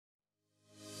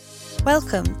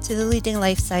Welcome to the Leading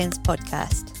Life Science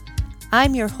podcast.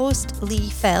 I'm your host,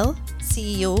 Lee Fell,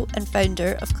 CEO and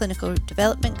founder of clinical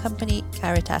development company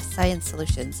Caritas Science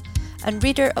Solutions, and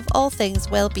reader of all things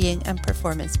well-being and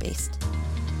performance-based.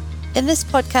 In this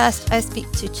podcast, I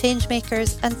speak to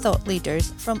changemakers and thought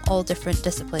leaders from all different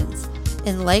disciplines,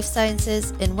 in life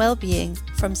sciences, in well-being,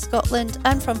 from Scotland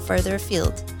and from further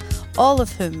afield, all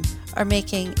of whom are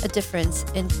making a difference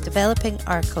in developing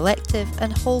our collective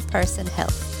and whole person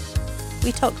health.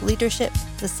 We talk leadership,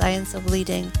 the science of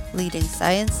leading, leading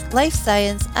science, life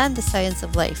science, and the science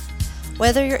of life.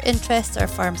 Whether your interests are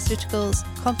pharmaceuticals,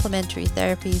 complementary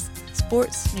therapies,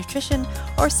 sports, nutrition,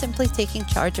 or simply taking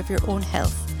charge of your own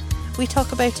health, we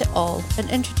talk about it all and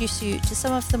introduce you to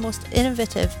some of the most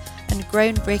innovative and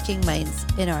groundbreaking minds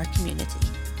in our community.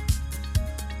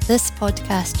 This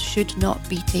podcast should not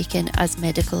be taken as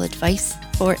medical advice.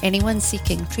 For anyone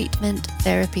seeking treatment,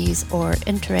 therapies, or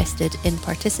interested in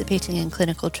participating in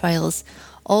clinical trials,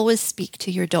 always speak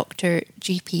to your doctor,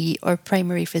 GP, or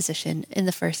primary physician in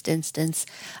the first instance,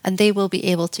 and they will be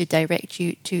able to direct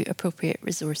you to appropriate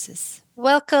resources.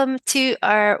 Welcome to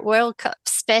our World Cup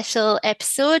special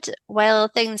episode. While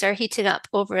things are heating up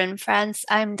over in France,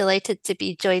 I'm delighted to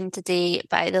be joined today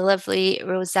by the lovely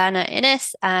Rosanna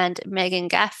Innes and Megan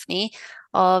Gaffney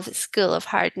of School of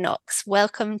Hard Knocks.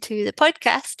 Welcome to the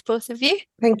podcast, both of you.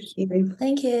 Thank you.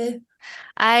 Thank you.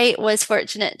 I was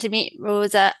fortunate to meet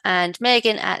Rosa and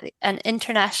Megan at an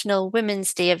International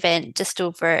Women's Day event just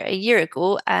over a year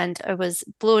ago, and I was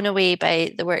blown away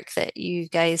by the work that you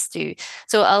guys do.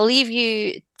 So I'll leave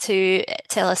you to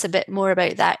tell us a bit more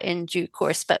about that in due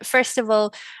course. But first of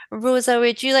all, Rosa,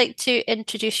 would you like to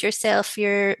introduce yourself,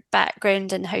 your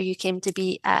background, and how you came to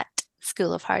be at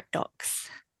School of Hard Knocks?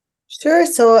 Sure.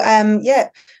 So,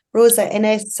 Rosa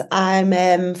Innes.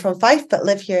 I'm from Fife, but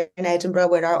live here in Edinburgh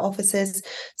where our office is.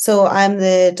 So I'm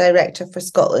the director for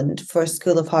Scotland for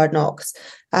School of Hard Knocks.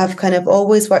 I've kind of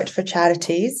always worked for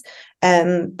charities,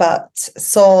 but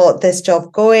saw this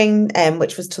job going,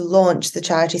 which was to launch the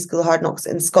charity School of Hard Knocks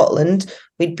in Scotland.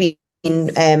 We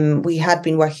had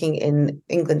been working in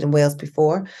England and Wales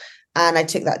before, and I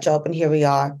took that job, and here we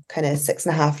are, kind of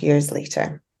 6.5 years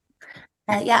later.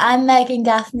 I'm Megan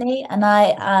Gaffney, and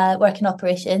I work in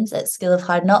operations at School of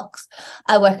Hard Knocks.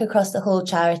 I work across the whole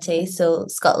charity, so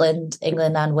Scotland,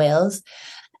 England and Wales.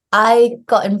 I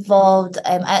got involved,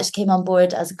 I actually came on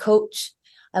board as a coach.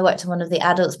 I worked on one of the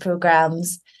adults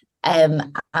programmes,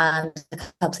 and a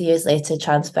couple of years later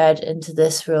transferred into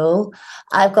this role.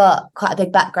 I've got quite a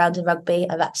big background in rugby.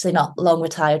 I've actually not long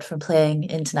retired from playing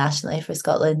internationally for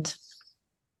Scotland.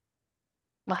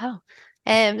 Wow.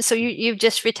 So you've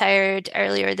just retired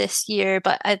earlier this year,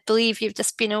 but I believe you've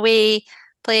just been away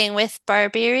playing with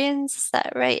Barbarians. Is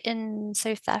that right, in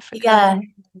South Africa? Yeah.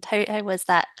 How was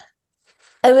that?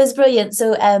 It was brilliant.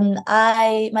 So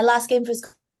my last game for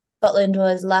Scotland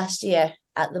was last year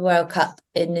at the World Cup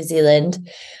in New Zealand,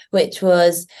 which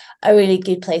was a really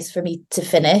good place for me to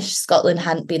finish. Scotland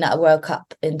hadn't been at a World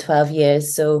Cup in 12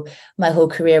 years, so my whole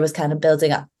career was kind of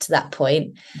building up to that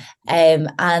point.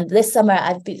 And this summer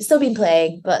I've still been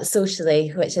playing, but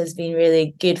socially, which has been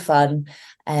really good fun,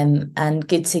 and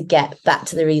good to get back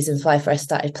to the reasons why I first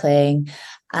started playing.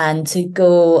 And to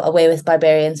go away with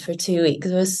Barbarians for 2 weeks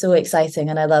was so exciting,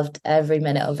 and I loved every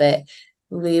minute of it.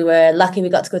 We were lucky we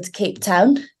got to go to Cape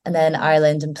Town and then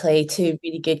Ireland and play 2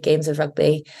 really good games of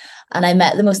rugby. And I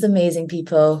met the most amazing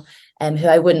people who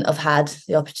I wouldn't have had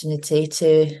the opportunity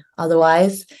to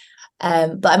otherwise.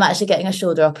 But I'm actually getting a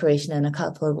shoulder operation in a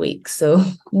couple of weeks, so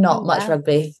not much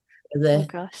rugby in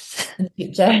the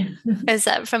future. Is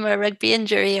that from a rugby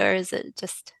injury, or is it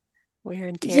just wear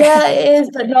and tear? Yeah, it is,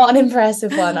 but not an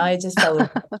impressive one. I just fell and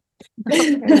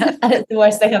it's the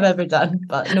worst thing I've ever done,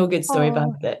 but no good story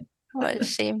behind it. What a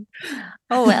shame.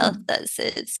 Oh well, that's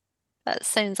it. That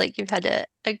sounds like you've had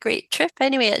a great trip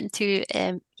anyway, into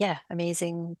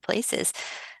amazing places.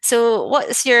 So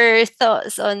what's your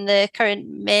thoughts on the current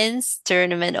men's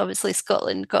tournament? Obviously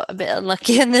Scotland got a bit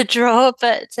unlucky in the draw,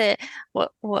 but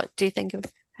what do you think of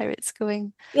how it's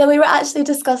going? Yeah, we were actually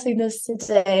discussing this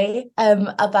today,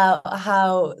 about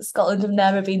how Scotland have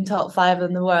never been top 5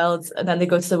 in the world, and then they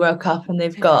go to the World Cup and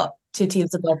they've got 2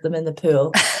 teams above them in the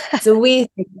pool. So we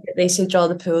think that they should draw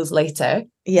the pools later.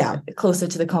 Yeah, closer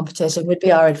to the competition would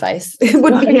be our advice. It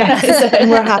would be and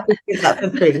we're happy to give that for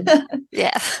free.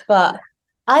 Yeah. But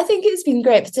I think it's been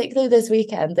great, particularly this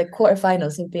weekend. The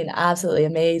quarterfinals have been absolutely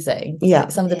amazing. Yeah.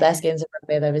 Like some of the best games of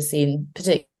rugby I've ever seen,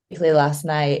 particularly last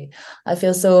night. I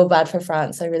feel so bad for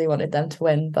France. I really wanted them to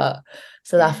win, but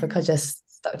South Africa just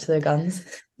stuck to their guns.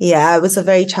 Yeah, it was a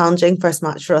very challenging first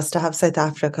match for us to have South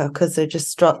Africa because they're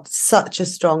just such a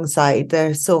strong side.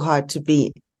 They're so hard to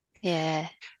beat. Yeah.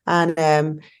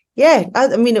 And yeah,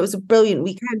 I mean, it was a brilliant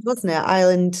weekend, wasn't it?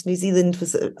 Ireland, New Zealand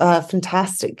was a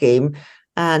fantastic game.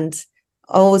 And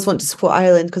I always want to support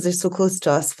Ireland because they're so close to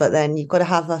us, but then you've got to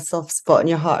have a soft spot in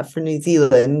your heart for New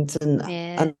Zealand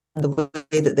Yeah. and the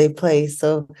way that they play.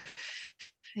 So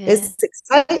Yeah. it's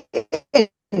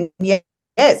exciting. Yeah,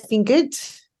 it's been good.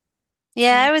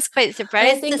 Yeah, I was quite I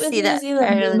surprised to think with see New that Zealand,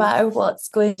 no Ireland. matter what's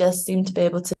going, just seem to be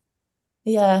able to.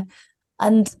 Yeah.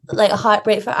 And like a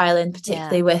heartbreak for Ireland,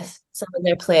 particularly with some of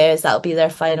their players, that'll be their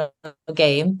final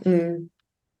game.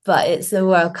 But it's the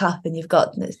World Cup and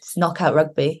it's knockout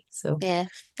rugby. So Yeah,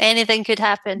 anything could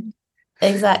happen.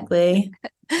 exactly.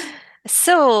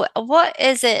 So what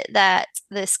is it that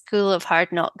the School of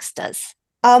Hard Knocks does?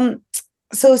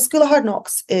 So School of Hard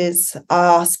Knocks is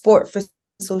a sport for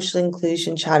social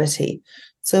inclusion charity.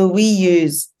 So we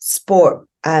use sport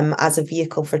as a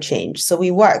vehicle for change. So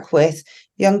we work with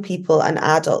young people and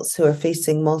adults who are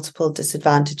facing multiple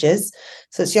disadvantages.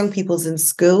 So it's young people's in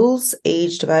schools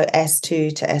aged about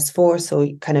S2 to S4,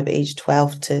 so kind of aged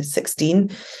 12 to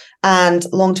 16,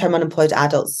 and long-term unemployed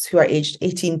adults who are aged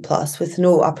 18 plus with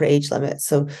no upper age limit.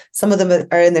 So some of them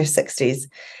are in their 60s.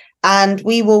 And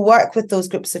we will work with those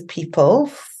groups of people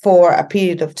for a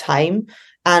period of time.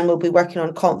 And we'll be working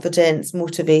on confidence,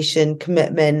 motivation,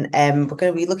 commitment. We're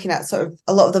going to be looking at sort of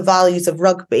a lot of the values of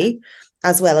rugby,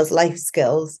 as well as life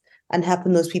skills, and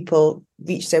helping those people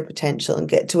reach their potential and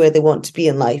get to where they want to be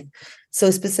in life. So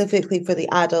specifically for the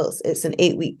adults, it's an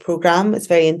 8-week program. It's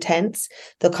very intense.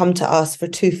 They'll come to us for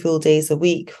 2 full days a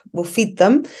week. We'll feed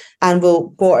them and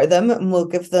we'll water them and we'll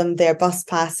give them their bus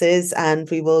passes and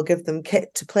we will give them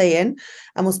kit to play in.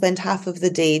 And we'll spend half of the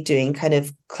day doing kind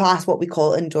of what we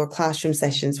call indoor classroom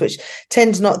sessions, which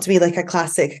tend not to be like a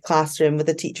classic classroom with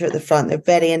a teacher at the front. They're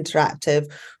very interactive.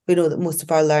 We know that most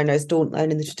of our learners don't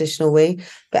learn in the traditional way,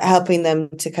 but helping them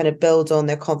to kind of build on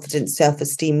their confidence,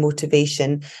 self-esteem,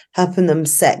 motivation, helping them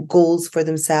set goals for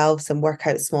themselves and work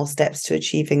out small steps to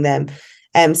achieving them.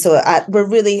 So we're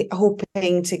really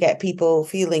hoping to get people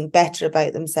feeling better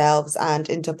about themselves and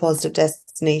into a positive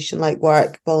destination like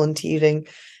work, volunteering,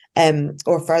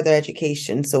 or further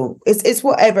education. So it's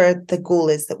whatever the goal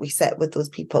is that we set with those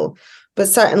people. But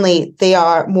certainly they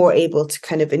are more able to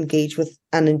kind of engage with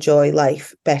and enjoy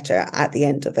life better at the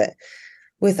end of it.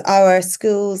 With our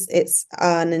schools, it's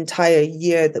an entire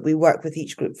year that we work with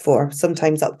each group for,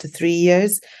 sometimes up to 3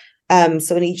 years.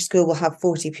 So in each school, we'll have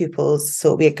 40 pupils. So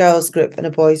it'll be a girls group and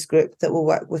a boys group that we'll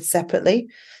work with separately.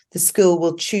 The school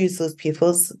will choose those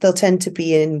pupils. They'll tend to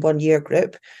be in 1-year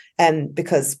group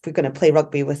because we're going to play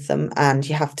rugby with them and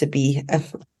you have to be,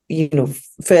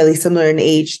 fairly similar in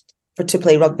age to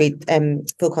play rugby,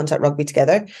 full contact rugby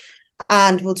together.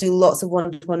 And we'll do lots of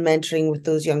one-to-one mentoring with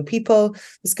those young people.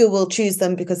 The school will choose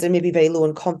them because they may be very low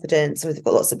in confidence, or they've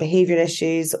got lots of behaviour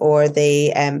issues, or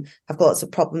they have got lots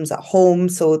of problems at home.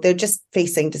 So they're just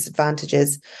facing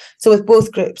disadvantages. So with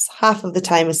both groups, half of the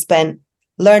time is spent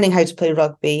learning how to play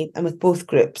rugby. And with both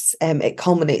groups, it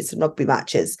culminates in rugby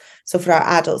matches. So for our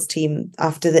adults team,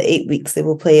 after the 8 weeks, they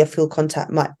will play a full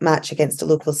contact match against a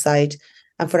local side.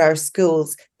 And for our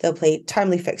schools, they'll play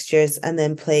termly fixtures and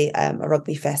then play a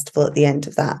rugby festival at the end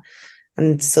of that.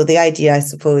 And so the idea, I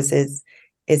suppose, is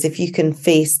if you can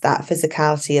face that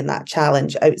physicality and that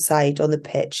challenge outside on the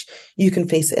pitch, you can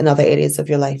face it in other areas of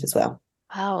your life as well.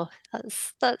 Wow,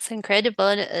 that's incredible.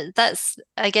 And that's,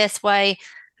 I guess, why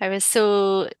I was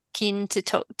so keen to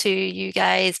talk to you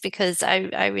guys, because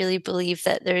I really believe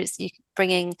that there's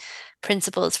bringing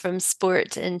principles from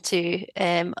sport into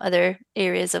other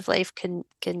areas of life can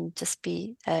just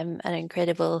be an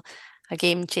incredible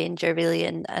game changer, really.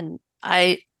 And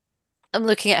I'm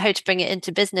looking at how to bring it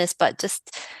into business, but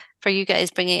just for you guys,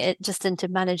 bringing it just into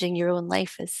managing your own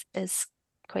life is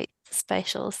quite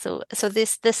special. So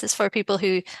this is for people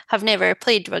who have never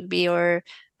played rugby or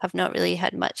have not really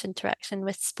had much interaction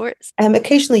with sports.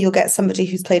 Occasionally you'll get somebody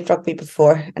who's played rugby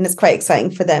before and it's quite exciting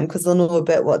for them because they'll know a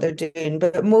bit what they're doing,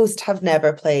 but most have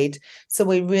never played. So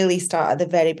we really start at the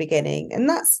very beginning. And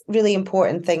that's really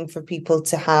important thing for people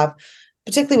to have,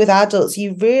 particularly with adults.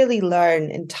 You rarely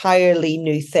learn entirely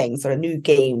new things or a new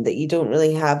game that you don't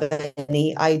really have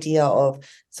any idea of.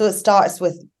 So it starts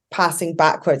with passing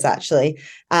backwards actually,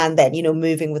 and then,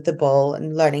 moving with the ball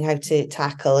and learning how to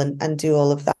tackle and do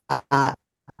all of that.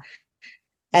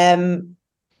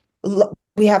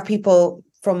 We have people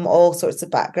from all sorts of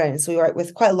backgrounds. So we work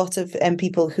with quite a lot of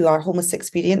people who are homeless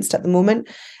experienced at the moment,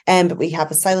 but we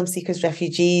have asylum seekers,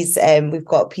 refugees, we've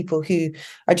got people who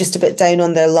are just a bit down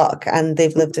on their luck and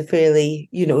they've lived a fairly,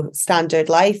 standard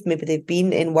life. Maybe they've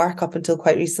been in work up until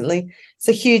quite recently. It's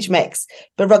a huge mix.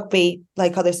 But rugby,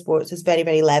 like other sports, is very,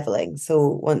 very levelling.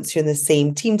 So once you're in the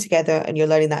same team together and you're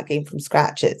learning that game from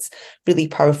scratch, it's really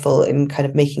powerful in kind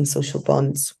of making social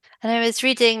bonds. And I was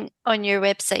reading on your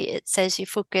website, it says you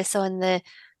focus on the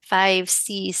 5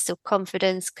 C's, so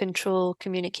confidence, control,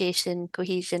 communication,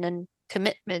 cohesion, and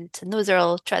commitment. And those are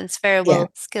all transferable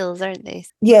skills, aren't they?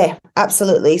 Yeah,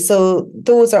 absolutely. So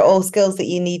those are all skills that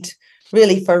you need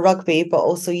really for rugby, but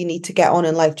also you need to get on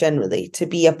in life generally, to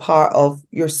be a part of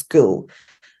your school,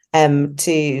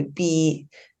 to be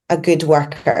a good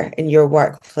worker in your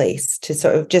workplace, to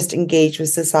sort of just engage with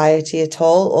society at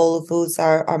all of those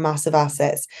are massive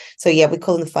assets. So yeah, we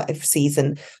call them the 5 C's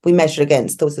and we measure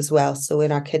against those as well. So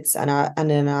in our kids and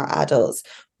in our adults,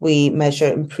 we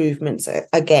measure improvements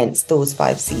against those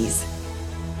 5 C's.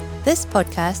 This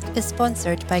podcast is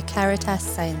sponsored by Caritas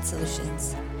Science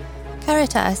Solutions.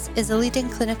 Caritas is a leading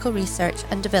clinical research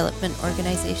and development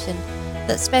organisation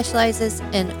that specialises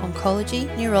in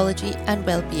oncology, neurology and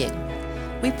well-being.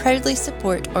 We proudly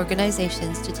support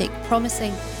organisations to take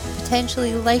promising,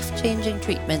 potentially life-changing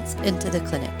treatments into the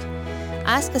clinic.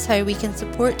 Ask us how we can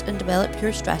support and develop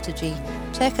your strategy.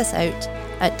 Check us out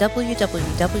at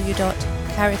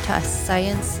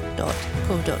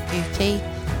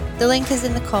www.caritasscience.co.uk. The link is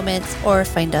in the comments or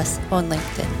find us on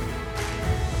LinkedIn.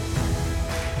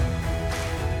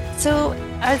 So,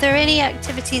 are there any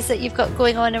activities that you've got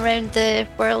going on around the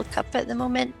World Cup at the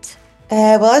moment?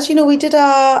 Well, as you know, we did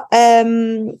a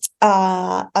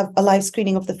live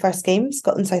screening of the first game,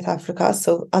 Scotland, South Africa.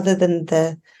 So other than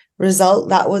the result,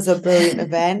 that was a brilliant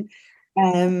event.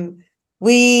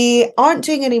 We aren't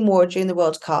doing any more during the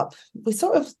World Cup. We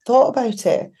sort of thought about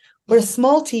it. We're a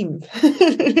small team.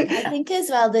 I think as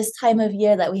well, this time of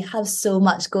year that we have so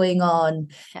much going on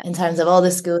in terms of all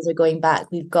the schools are going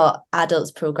back. We've got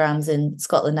adults programs in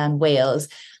Scotland and Wales,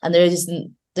 and there just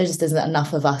isn't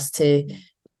enough of us to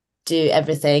do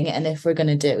everything, and if we're going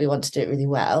to do it, we want to do it really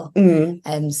well.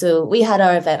 So we had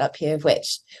our event up here,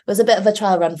 which was a bit of a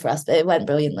trial run for us, but it went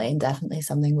brilliantly and definitely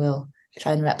something we'll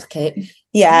try and replicate.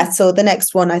 So the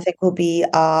next one I think will be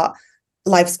a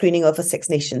live screening of a Six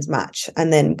Nations match,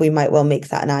 and then we might well make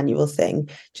that an annual thing.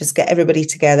 Just get everybody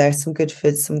together, some good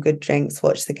food, some good drinks,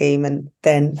 watch the game, and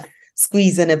then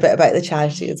squeeze in a bit about the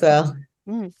charity as well.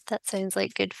 That sounds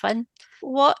like good fun.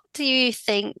 What do you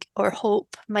think or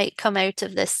hope might come out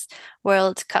of this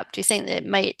World Cup? Do you think that it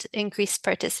might increase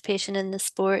participation in the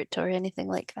sport or anything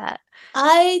like that?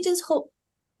 I just hope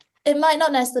it might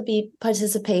not necessarily be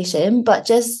participation, but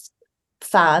just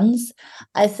fans.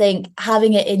 I think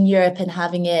having it in Europe and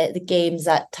having it, the games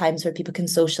at times where people can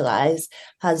socialise,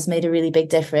 has made a really big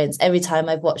difference. Every time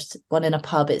I've watched one in a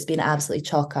pub, it's been absolutely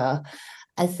chocker.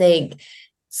 I think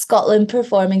Scotland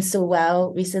performing so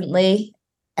well recently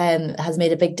has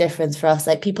made a big difference for us.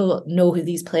 Like, people know who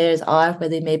these players are where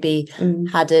they maybe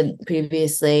hadn't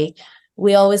previously.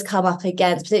 We always come up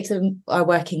against, particularly our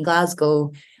work in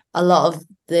Glasgow, a lot of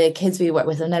the kids we work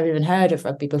with have never even heard of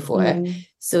rugby before.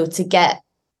 So to get,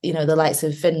 the likes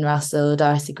of Finn Russell,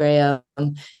 Darcy Graham,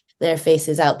 their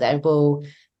faces out there will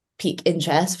pique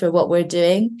interest for what we're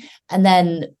doing. And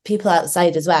then people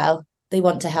outside as well, they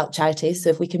want to help charities. So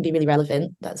if we can be really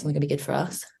relevant, that's only going to be good for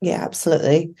us. Yeah,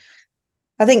 absolutely.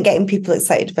 I think getting people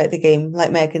excited about the game,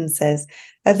 like Megan says,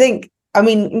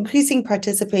 increasing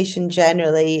participation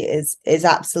generally is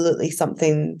absolutely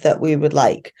something that we would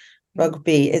like.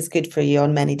 Rugby is good for you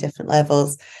on many different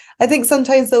levels. I think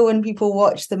sometimes though, when people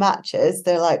watch the matches,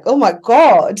 they're like, oh my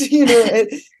God,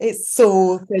 it's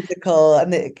so physical,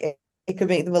 and it could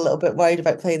make them a little bit worried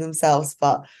about playing themselves.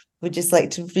 But we'd just like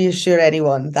to reassure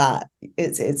anyone that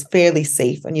it's fairly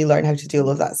safe and you learn how to do all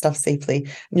of that stuff safely,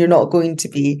 and you're not going to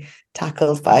be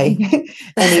tackled by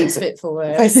by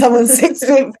someone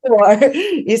 6'4".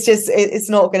 It's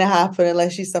not going to happen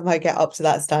unless you somehow get up to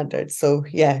that standard. So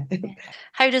yeah.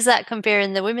 How does that compare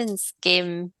in the women's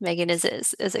game, Megan? Is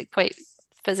it quite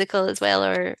physical as well,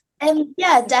 or?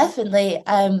 Yeah, definitely.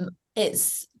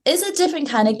 It's a different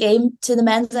kind of game to the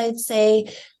men's, I'd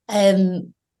say.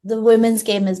 The women's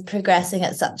game is progressing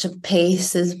at such a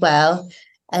pace as well.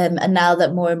 And now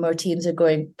that more and more teams are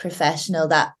going professional,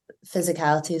 that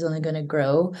physicality is only going to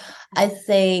grow. I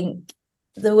think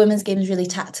the women's game is really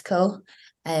tactical.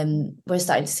 We're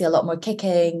starting to see a lot more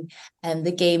kicking, and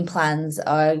the game plans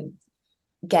are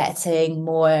getting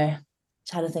more,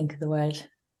 trying to think of the word,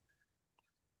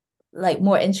 like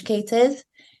more intricated.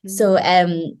 So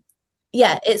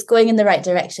yeah, it's going in the right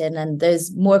direction, and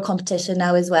there's more competition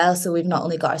now as well. So we've not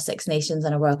only got our Six Nations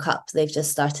and a World Cup, they've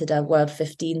just started a World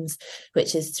 15s,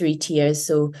 which is 3 tiers.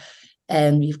 So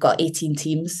you've got 18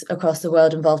 teams across the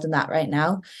world involved in that right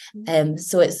now.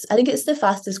 So I think it's the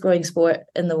fastest growing sport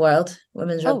in the world,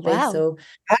 women's rugby. Wow. So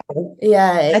Wow.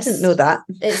 yeah, I didn't know that.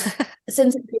 It's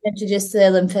since it's been introduced to the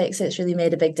Olympics, it's really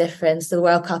made a big difference. The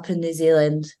World Cup in New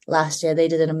Zealand last year, they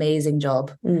did an amazing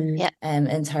job in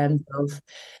terms of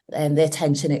the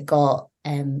attention it got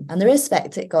and the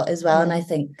respect it got as well. And I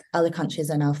think other countries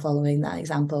are now following that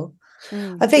example.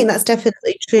 I think that's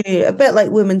definitely true. A bit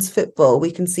like women's football, we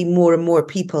can see more and more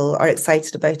people are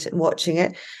excited about it and watching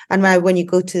it. And now when you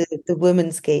go to the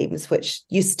women's games, which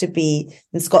used to be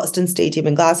in Scotstoun Stadium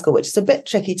in Glasgow, which is a bit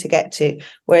tricky to get to,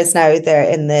 whereas now they're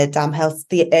in the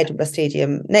the Edinburgh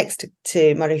Stadium next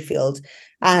to Murrayfield,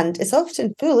 and it's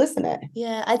often full, isn't it?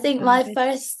 Yeah, I think my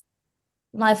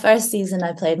first season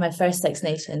I played, my first Six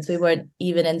Nations, we weren't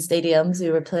even in stadiums.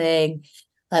 We were playing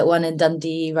like one in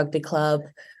Dundee Rugby Club,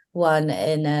 one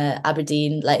in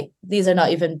Aberdeen. Like, these are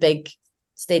not even big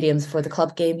stadiums for the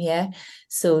club game here.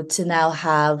 So to now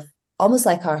have almost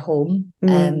like our home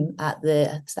at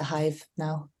it's the Hive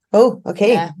now. Oh,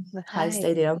 okay. Yeah, Hive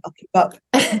Stadium. I'll keep up.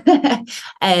 Yeah,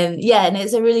 and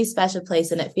it's a really special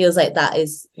place, and it feels like that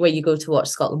is where you go to watch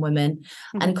Scotland women.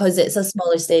 And because it's a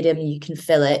smaller stadium and you can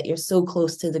fill it, you're so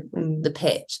close to the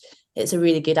pitch. It's a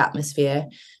really good atmosphere,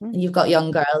 and you've got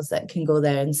young girls that can go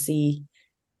there and see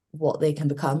what they can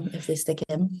become if they stick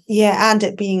in. Yeah, and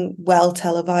it being well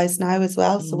televised now as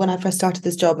well. So when I first started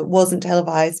this job, it wasn't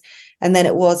televised, and then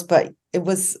it was, but it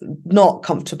was not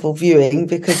comfortable viewing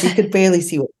because you could barely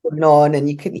see what's going on and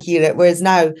you couldn't hear it. Whereas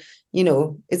now, you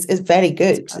know, it's very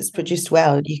good. It's produced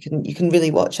well, and you can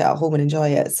really watch it at home and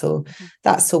enjoy it. So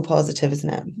that's so positive, isn't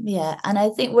it? Yeah, and I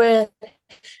think we're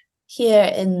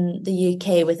here in the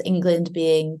UK with England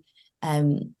being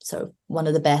sort of one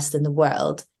of the best in the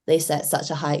world. They set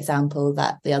such a high example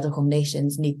that the other home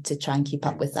nations need to try and keep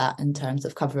up with that in terms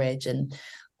of coverage and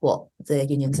what the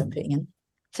unions are putting in.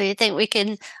 So you think we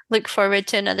can look forward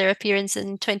to another appearance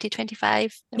in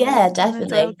 2025? Yeah,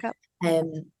 definitely.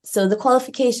 So the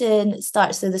qualification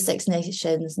starts through the Six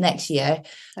Nations next year.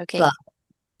 Okay. But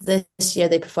this year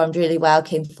they performed really well,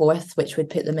 came fourth, which would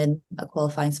put them in a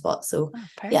qualifying spot. So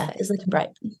yeah, it's looking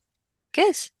bright.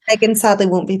 Good. Megan sadly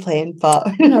won't be playing,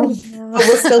 but no. But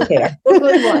we'll still care. We'll go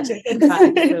and watch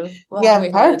it. Yeah,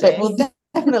 perfect. We'll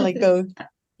definitely go.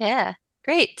 Yeah,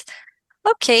 great.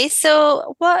 Okay,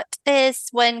 so what is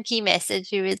one key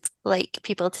message you would like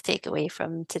people to take away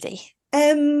from today?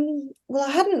 Well,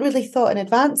 I hadn't really thought in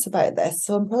advance about this,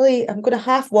 so I'm going to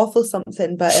half waffle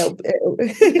something, but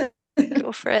it'll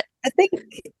go for it. I think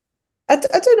I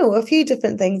don't know, a few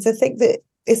different things. I think that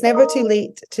it's never too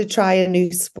late to try a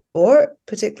new sport,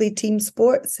 particularly team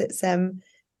sports.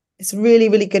 It's really,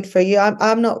 really good for you.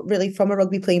 I'm not really from a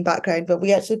rugby playing background, but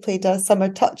we actually played a summer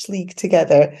touch league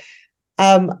together.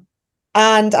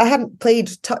 And I hadn't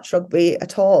played touch rugby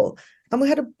at all. And we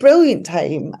had a brilliant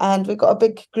time, and we got a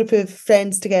big group of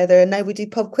friends together, and now we do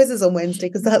pub quizzes on Wednesday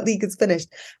because that league is finished.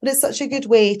 But it's such a good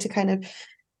way to kind of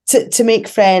to make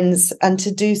friends and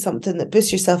to do something that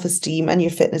boosts your self-esteem and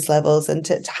your fitness levels, and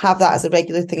to have that as a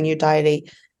regular thing in your diary.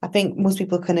 I think most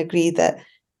people can agree that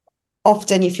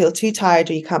often you feel too tired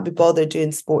or you can't be bothered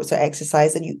doing sports or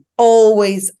exercise, and you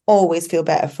always feel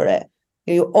better for it.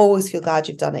 You always feel glad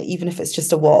you've done it, even if it's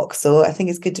just a walk. So I think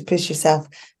it's good to push yourself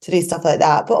to do stuff like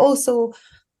that. But also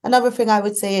another thing I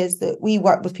would say is that we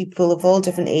work with people of all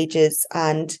different ages,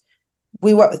 and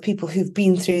we work with people who've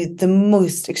been through the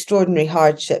most extraordinary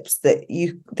hardships that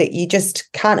you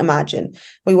just can't imagine.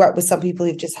 We work with some people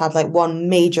who've just had like one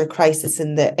major crisis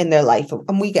in their life,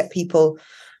 and we get people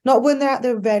not when they're at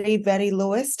their very, very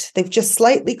lowest. They've just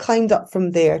slightly climbed up from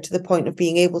there to the point of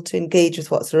being able to engage with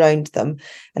what's around them.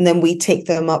 And then we take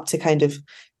them up to kind of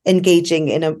engaging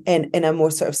in a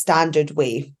more sort of standard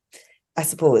way, I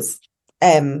suppose. I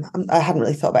hadn't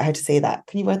really thought about how to say that.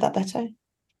 Can you word that better?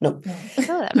 No.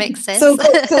 Oh, that makes sense. So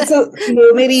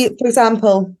maybe, for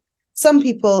example, some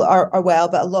people are well,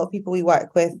 but a lot of people we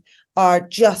work with are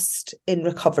just in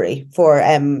recovery for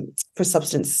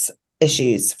substance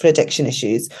issues, for addiction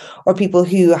issues, or people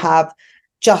who have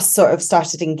just sort of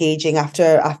started engaging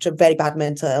after very bad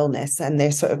mental illness, and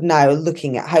they're sort of now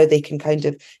looking at how they can kind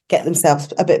of get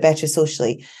themselves a bit better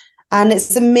socially. And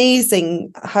it's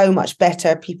amazing how much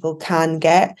better people can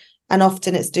get. And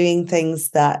often it's doing things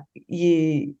that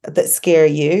scare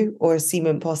you or seem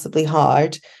impossibly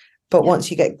hard. But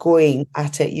once you get going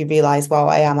at it, you realise, wow,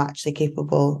 I am actually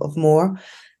capable of more.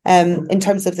 In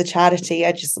terms of the charity,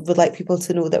 I just would like people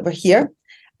to know that we're here,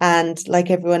 And like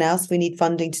everyone else, we need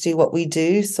funding to do what we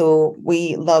do. So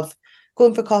we love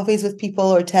going for coffees with people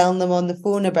or telling them on the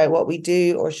phone about what we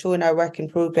do or showing our work in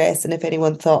progress. And if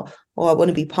anyone thought, oh, I want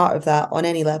to be part of that on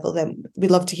any level, then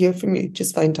we'd love to hear from you.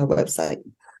 Just find our website.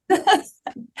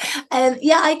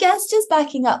 Yeah, I guess just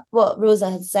backing up what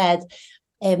Rosa had said,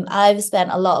 I've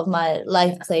spent a lot of my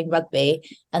life playing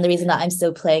rugby, and the reason that I'm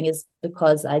still playing is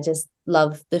because I just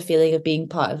love the feeling of being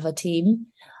part of a team.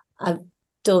 I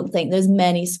don't think there's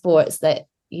many sports that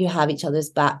you have each other's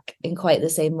back in quite the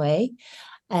same way.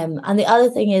 And the other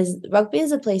thing is, rugby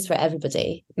is a place for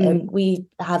everybody. We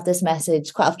have this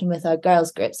message quite often with our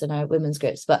girls' groups and our women's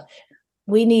groups, but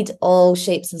we need all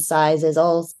shapes and sizes,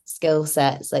 all skill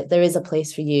sets. Like, there is a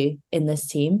place for you in this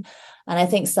team. And I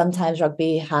think sometimes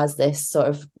rugby has this sort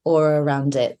of aura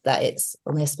around it that it's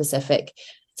only a specific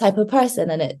type of person,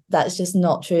 and that's just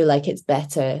not true. Like, it's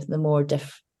better the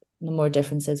more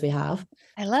differences we have.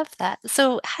 I love that.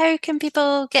 So how can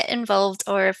people get involved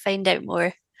or find out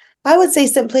more? I would say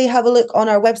simply have a look on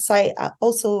our website.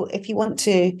 Also, if you want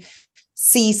to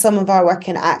see some of our work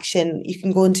in action, you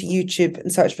can go into YouTube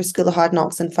and search for School of Hard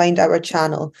Knocks and find our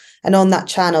channel. And on that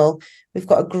channel, we've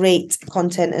got a great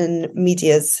content and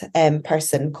medias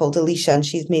person called Alicia, and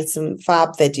she's made some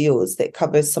fab videos that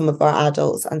covers some of our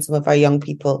adults and some of our young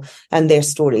people and their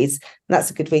stories. And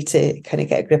that's a good way to kind of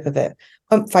get a grip of it.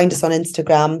 Find us on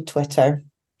Instagram, Twitter,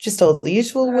 just all the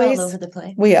usual ways. All over the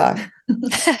place. We are.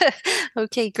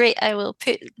 Okay, great. I will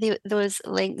put those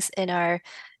links in our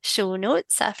show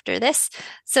notes after this.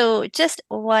 So just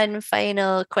one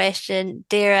final question.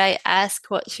 Dare I ask,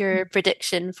 what's your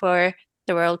prediction for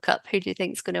the World Cup? Who do you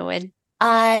think is going to win?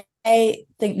 I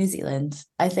think New Zealand.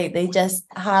 I think they just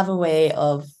have a way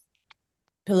of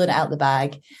pulling it out the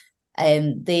bag.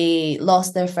 They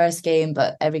lost their first game,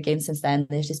 but every game since then,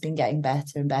 they've just been getting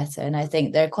better and better. And I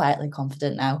think they're quietly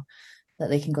confident now that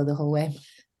they can go the whole way.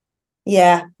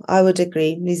 Yeah, I would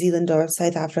agree. New Zealand or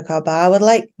South Africa, but I would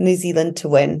like New Zealand to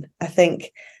win. I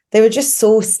think they were just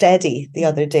so steady the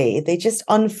other day. They just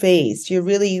unfazed. You're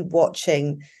really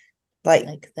watching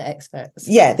like the experts.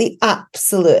 Yeah, the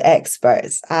absolute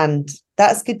experts. And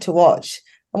that's good to watch.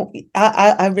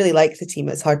 I really like the team.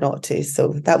 It's hard not to. So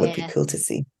that would be cool to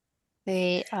see.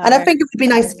 And I think it would be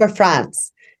nice for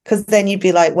France, because then you'd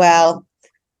be like, well,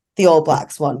 the All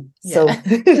Blacks won. So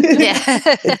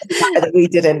that we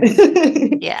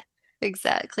didn't. Yeah,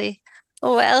 exactly.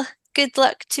 Oh, well, good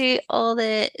luck to all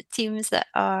the teams that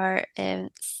are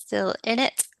still in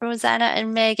it. Rosanna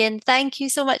and Megan, thank you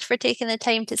so much for taking the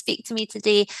time to speak to me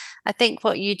today. I think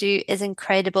what you do is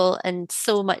incredible and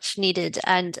so much needed.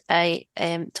 And I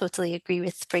totally agree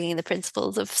with bringing the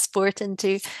principles of sport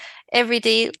into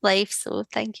everyday life. So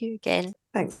thank you again.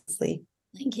 Thanks, Lee.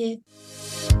 Thank you.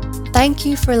 Thank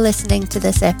you for listening to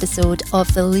this episode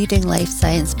of the Leading Life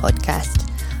Science podcast.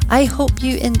 I hope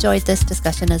you enjoyed this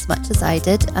discussion as much as I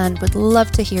did and would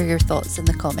love to hear your thoughts in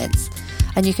the comments.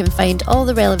 And you can find all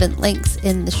the relevant links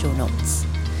in the show notes.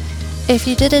 If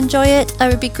you did enjoy it, I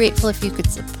would be grateful if you could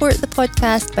support the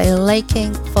podcast by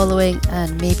liking, following,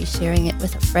 and maybe sharing it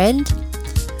with a friend.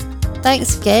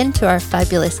 Thanks again to our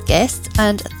fabulous guests,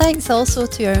 and thanks also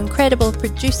to our incredible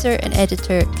producer and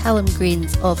editor, Callum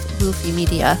Greens of Wolfie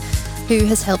Media, who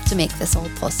has helped to make this all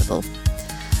possible.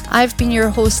 I've been your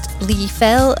host, Lee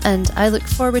Fell, and I look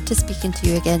forward to speaking to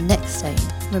you again next time.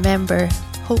 Remember,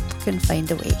 hope can find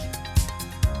a way.